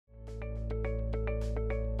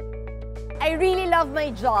I really love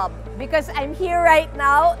my job because I'm here right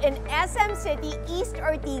now in SM City, East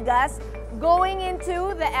Ortigas, going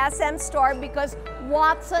into the SM store because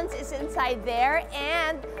Watson's is inside there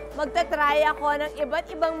and magta-try ako ng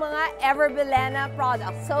iba't ibang mga Ever Bilena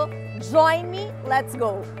products. So, join me, let's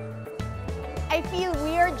go! I feel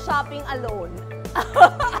weird shopping alone.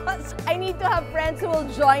 I need to have friends who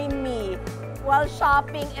will join me while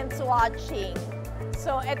shopping and swatching.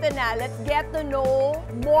 So, eto na, let's get to know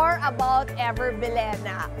more about Ever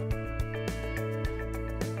Bilena.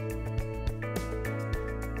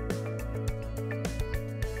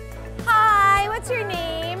 Hi, what's your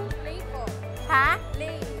name? Lay po. Ha?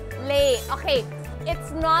 Lay. Lay. Okay, it's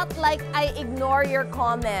not like I ignore your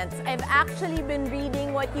comments. I've actually been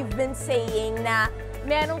reading what you've been saying na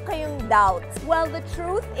meron kayong doubts. Well, the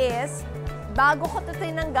truth is, bago ko ito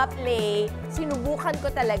tinanggap, Lay, sinubukan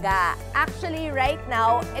ko talaga. Actually, right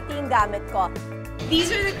now, ito yung gamit ko.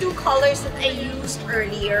 These are the two colors that I used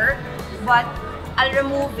earlier, but I'll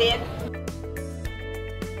remove it.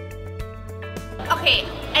 Okay,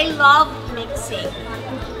 I love mixing.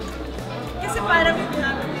 Kasi parang,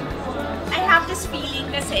 I have this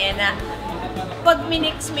feeling kasi na pag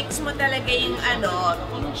minix-mix mo talaga yung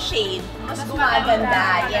yung shade, mas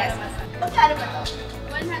gumaganda. Yes. Magkano ba ito?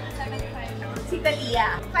 175. Si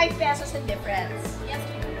Talia, 5 pesos in difference. Yes.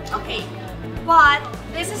 Okay. But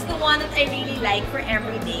this is the one that I really like for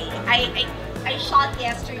every day. I shot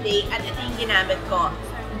yesterday at ito yung ginamit ko.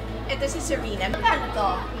 Ito si Serena. Magkano to?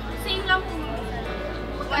 Same lang po.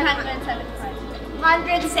 175.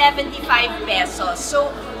 175 pesos. So,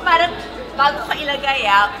 parang bago ka ilagay,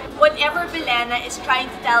 whatever Bilena is trying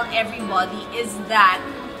to tell everybody is that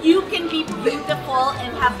you can be beautiful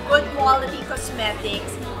and have good quality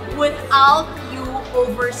cosmetics without you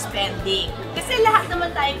overspending. Kasi lahat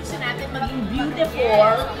naman tayo gusto natin maging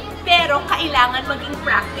beautiful, pero kailangan maging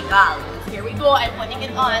practical. Here we go, I'm putting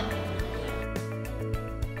it on.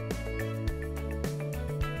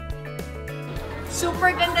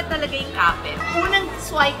 Super ganda talaga yung kapit. Unang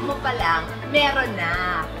swipe mo pa lang, meron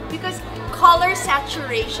na. Because color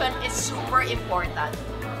saturation is super important.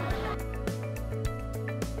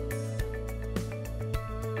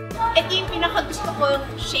 Ito yung pinakagusto kong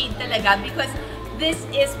shade talaga because this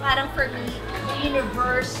is parang for me,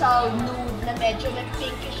 universal nude na medyo na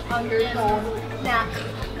pinkish undertone na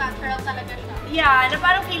Natural talaga siya. yeah, na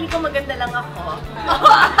parang feeling ko maganda lang ako.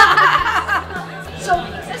 So,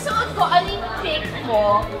 sa suot ko, ano yung pick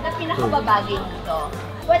mo na pinakababagay dito?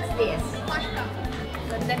 What's this? Magka.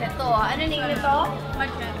 Ganda na to. Ano name nito?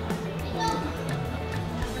 Magka.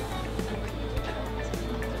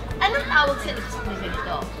 Anong tawag sa lipstick na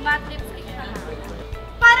ganito? Matte lipstick siya.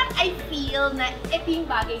 Parang I feel na ito yung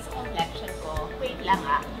bagay sa complexion ko. Wait lang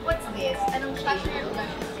What's this? Anong shade?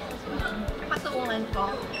 Patungan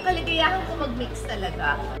ko. Kaligayahan ko mag-mix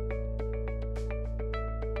talaga.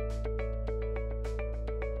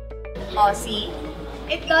 Oh, see?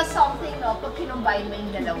 It does something, no? Pag kinumbine mo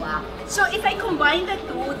yung dalawa. So, if I combine the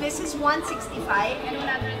two, this is 165. And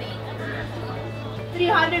another day.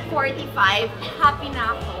 345. Happy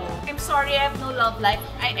na ako. I'm sorry, I have no love life.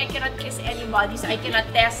 I cannot kiss anybody, so I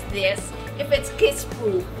cannot test this if it's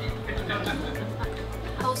kiss-proof.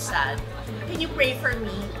 How sad. Can you pray for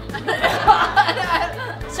me?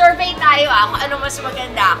 Survey tayo kung ano mas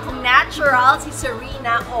maganda. Kung natural, si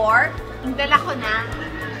Serena, or yung dala ko na,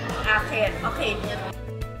 akin. Okay.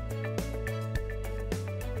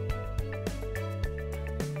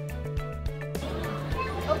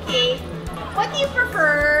 Okay. What do you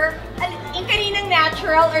prefer? Yung kaninang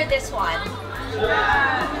natural or this one?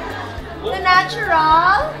 The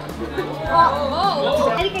natural?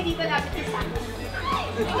 Oh. Halika dito lapit sa akin.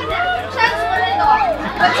 Chance mo na ito.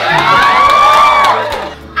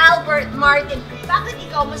 Albert Martin, bakit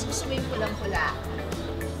ikaw mas gusto mo yung pulang-pula?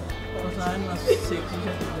 Saan mas sexy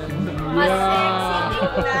siya? Mas sexy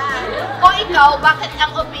tingnan. O ikaw, bakit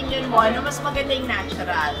ang opinion mo na mas maganda yung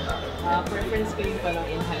natural? Preference ko yung parang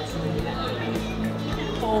enhanced na nila.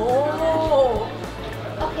 Oh!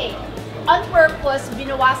 Okay. On purpose,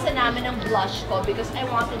 binawasan namin ang blush ko because I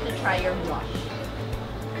wanted to try your blush.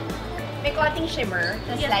 May konting shimmer,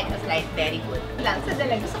 na slight, very good. Lang, sa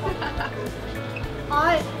dala, gusto ko.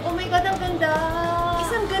 Ay, oh my God, ang ganda!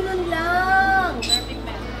 Isang ganun lang! Perfect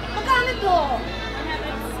man. Magkano to?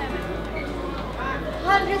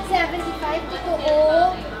 175. 175?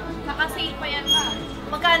 Totoo? Naka-sale pa yan ba?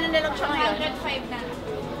 Magkano na lang siya ngayon? 105 na.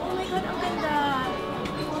 Oh my God, ang ganda!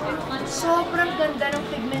 Sobrang ganda ng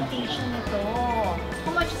pigmentation nito.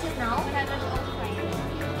 How much is it now?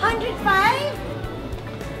 105. 105?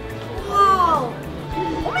 Wow!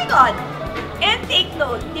 Oh my God! And take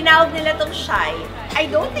note, tinawag nila tong shy. I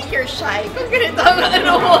don't think you're shy kung ganito ang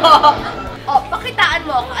ano mo. Oh, pakitaan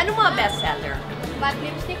mo ako, anong mga bestseller? Matte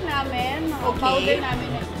lipstick namin, Okay. powder namin.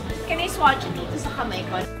 Can I swatch it dito sa kamay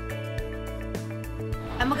ko?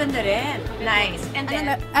 Ah, maganda rin. Nice. And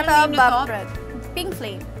then, Ano name bump nito? red. Pink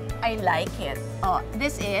flame. I like it. Oh,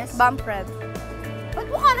 this is? Bump red. Ba't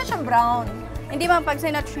mukha na siyang brown? Hindi ma'am, pag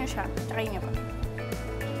sinatch nyo siya, tsaka niyo pa.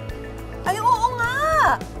 Ay, oo nga!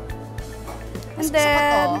 And Mas gusto ko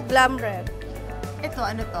then, to. glam red. Ito,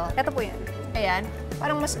 ano to? Ito po yan. Ayan.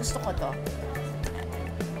 Parang mas gusto ko to.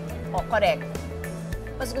 Oh, correct.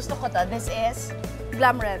 Mas gusto ko to. This is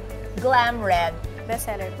Glam red. Glam Red. Best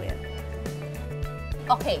seller po yan.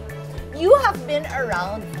 Okay. You have been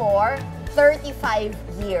around for 35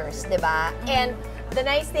 years, di ba? And the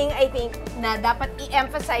nice thing, I think, na dapat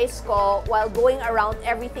i-emphasize ko while going around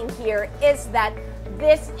everything here is that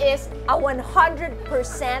this is a 100%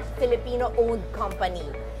 Filipino-owned company.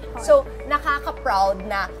 So, nakaka-proud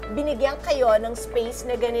na binigyan kayo ng space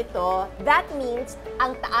na ganito. That means,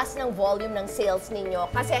 ang taas ng volume ng sales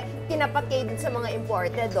ninyo. Kasi, tinapat kayo din sa mga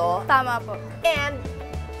imported, oh. Tama po. And,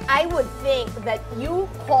 I would think that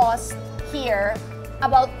you cost here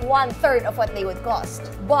about 1/3 of what they would cost.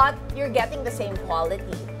 But, you're getting the same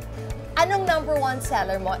quality. Anong #1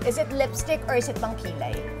 seller mo? Is it lipstick or is it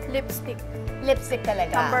pangkilay? Lipstick. Lipstick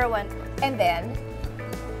talaga. #1. And then,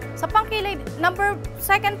 Sa pangkilay,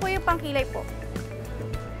 second po yung pangkilay po.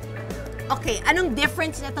 okay, anong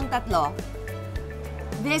difference nitong tatlo?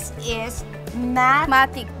 This is matte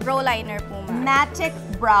Matic brow liner po ma'am. Matic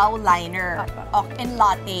brow liner. Apa. Okay, in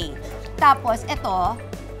latte. Tapos, ito,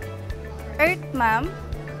 Earth ma'am,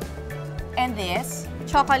 and this,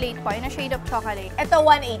 chocolate po. In a shade of chocolate. ito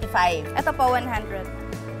 185. Ito po 100.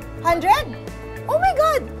 100? Oh my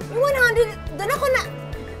God! Yung 100, doon ako na,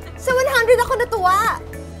 sa 100 ako natuwa.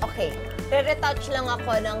 Okay, re-retouch lang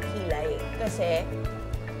ako ng kilay kasi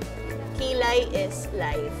kilay is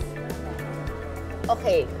life.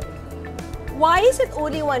 Okay, why is it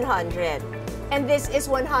only 100? And this is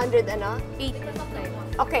 100 ano? 80.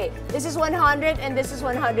 Okay, this is 100 and this is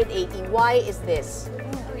 180. Why is this?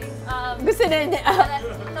 Gusto na niya.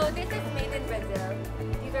 So this is made in Brazil.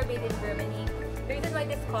 These are made in Germany. The reason why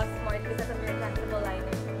this costs more is because of your retractable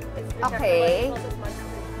liner. It's Okay. It's also smart.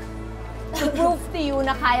 To prove to you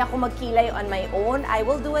na kaya ko magkilay on my own, I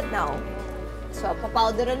will do it now. So,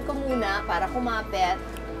 papowderan ko muna para kumapit.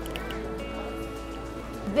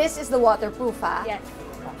 This is the waterproof, ha? Yes.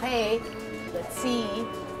 Okay. Let's see.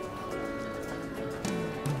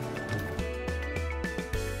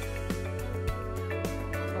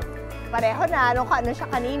 Pareho na, nung ano siya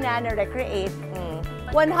kanina, na-recreate.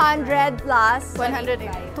 100 plus.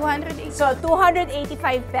 180. 280. So,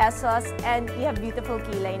 285 pesos and you have beautiful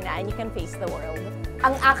kilay na and you can face the world.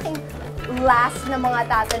 Ang aking last na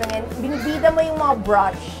mga tatanungin, binibida mo yung mga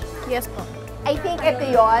brush. Yes po. I think ito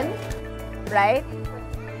yon, right?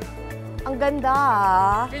 Ang ganda,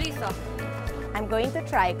 ah. Really soft. I'm going to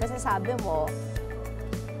try kasi sabi mo,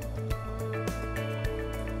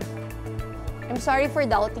 I'm sorry for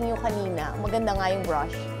doubting you kanina. Maganda nga yung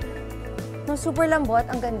brush. No, super lambot.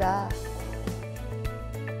 Ang ganda.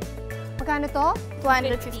 Magkano to?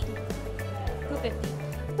 250.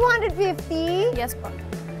 250. 250? Yes po.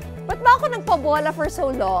 Ba't ba ako nagpabola for so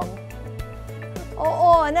long?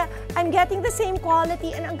 Oo, I'm getting the same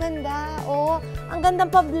quality and ang ganda. Oh, ang gandang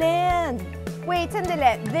pa-blend. Wait,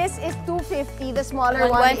 sandali. This is 250. The smaller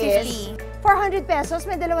one is 400 pesos.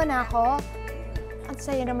 May dalawa na ako. Ang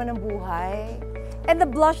saya naman ng buhay. And the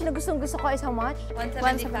blush na gustong-gusto ko is how much?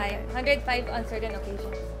 175. 105 on certain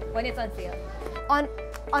occasions. When it's on sale.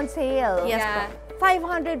 On sale? Yes Yeah. po.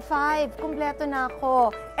 505. Kumpleto na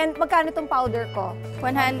ako. And magkano tong powder ko?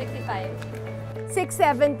 165.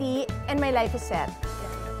 670 and my life is set.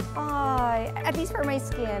 Ay, at least for my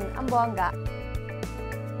skin, ang bongga.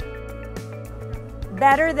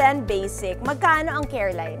 Better than basic. Magkano ang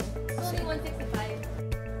care line? Only 165.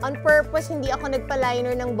 On purpose, hindi ako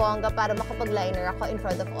nagpa-liner ng bongga para makapag-liner ako in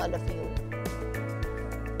front of all of you.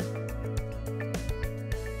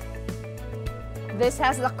 This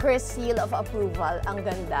has the Kris seal of approval. Ang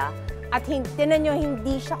ganda. At tinan nyo,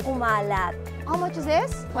 hindi siya kumalat. How much is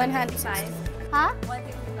this? 165. Ha?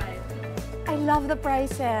 165. I love the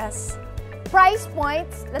prices. Price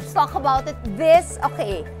points, let's talk about it. This,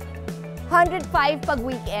 okay, 105 pag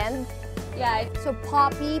weekend. Yeah. So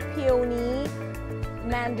poppy, peony,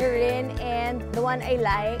 mandarin, and the one I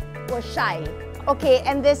like was shy. Okay,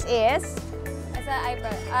 and this is? As an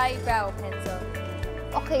eyebrow pencil.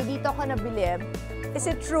 Okay, dito ako nabilib. Is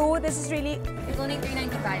it true? This is really, It's only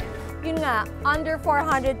 $395. yun nga, under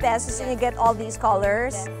 400 pesos and you get all these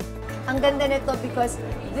colors. Yes. Ang ganda nito because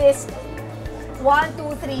this 1,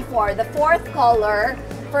 2, 3, 4, the fourth color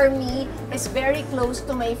for me is very close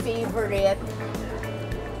to my favorite.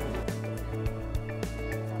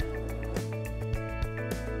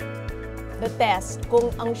 The test kung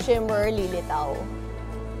ang shimmer lilitaw.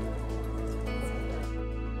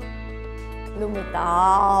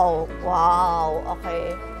 Lumitaw. Wow.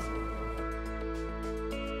 Okay.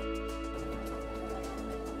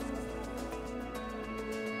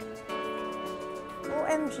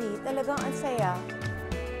 OMG, talagang ang saya.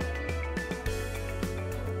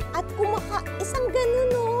 At isang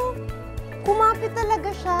ganun, oh. Kumapit talaga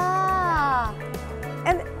siya.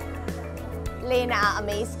 And, Lena,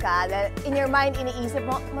 amaze ka. In your mind, iniisip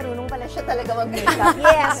mo, marunong pala siya talaga mag-makeup.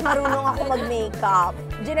 Yes, marunong ako mag-makeup.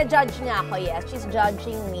 Gina-judge niya ako, yes. She's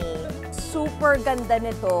judging me. Super ganda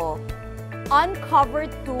nito.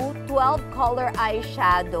 Uncovered 2, 12-color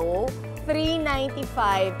eyeshadow.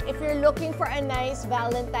 $3.95. If you're looking for a nice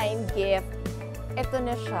Valentine gift, ito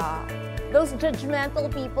na siya. Those judgmental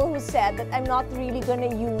people who said that I'm not really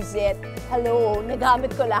gonna use it, hello,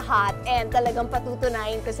 nagamit ko lahat and talagang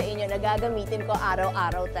patutunayan ko sa inyo na gagamitin ko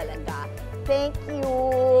araw-araw talaga. Thank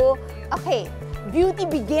you! Okay, beauty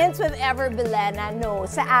begins with Ever Bilena. No,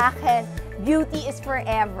 sa akin, beauty is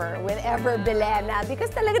forever with Ever Bilena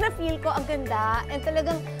because talaga na-feel ko ang ganda and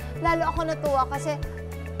talagang lalo ako natuwa kasi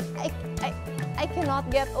I cannot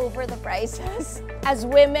get over the prices. As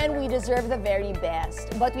women, we deserve the very best,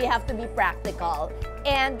 but we have to be practical.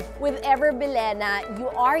 And with Ever Bilena, you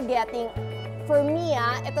are getting, for me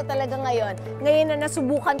ito talaga ngayon na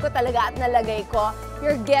nasubukan ko talaga at nalagay ko,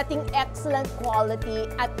 you're getting excellent quality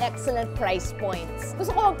at excellent price points.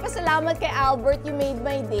 Gusto ko magpasalamat kay Albert, you made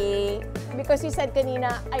my day. Because you said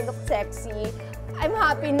kanina, I look sexy. I'm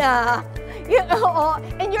happy na.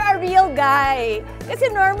 And you're a real guy.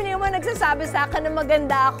 Kasi normally naman nagsasabi sa akin na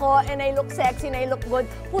maganda ako and I look sexy and I look good.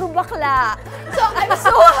 Puro bakla. So, I'm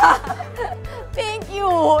so thank you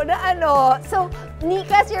na So,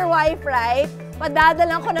 Nika's your wife, right?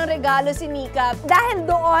 Padadalan ko ng regalo si Nika. Dahil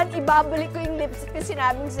doon, ibabalik ko yung lipstick na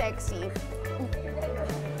sinabing sexy.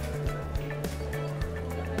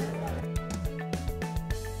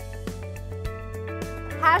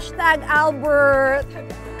 Hashtag Albert.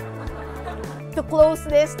 To close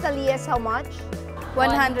this, Talia's how much?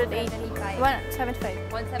 180. 175. 175.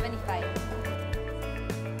 175.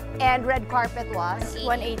 And red carpet was?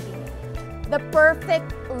 180. The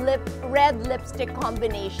perfect red lipstick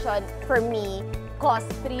combination for me cost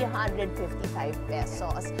 355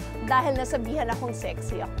 pesos. Dahil nasabihan akong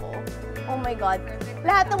sexy ako. Oh my God.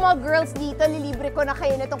 Lahat ng mga girls dito, lilibre ko na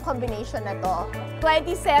kayo nitong combination na to.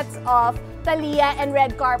 20 sets of Talia and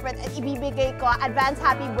red carpet at ibibigay ko advance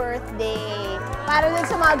happy birthday para dun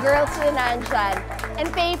sa mga girls na nandyan. And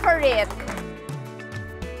pay for it.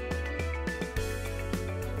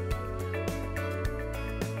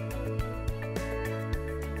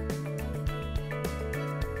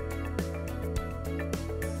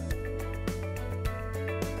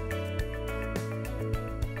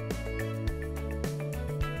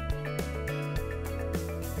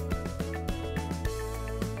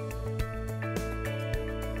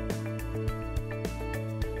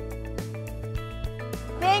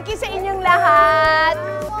 Thank you sa inyong lahat.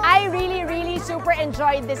 I really super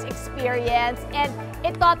enjoyed this experience and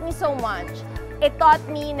it taught me so much. It taught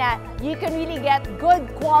me that you can really get good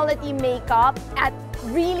quality makeup at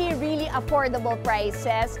really affordable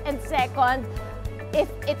prices. And second, if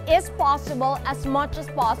it is possible, as much as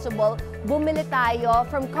possible, bumili tayo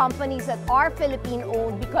from companies that are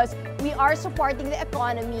Philippine-owned because we are supporting the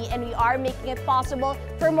economy and we are making it possible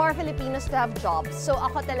for more Filipinos to have jobs. So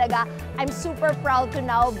ako talaga, I'm super proud to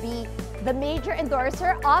now be the major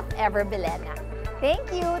endorser of Ever Bilena.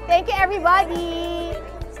 Thank you. Thank you, everybody.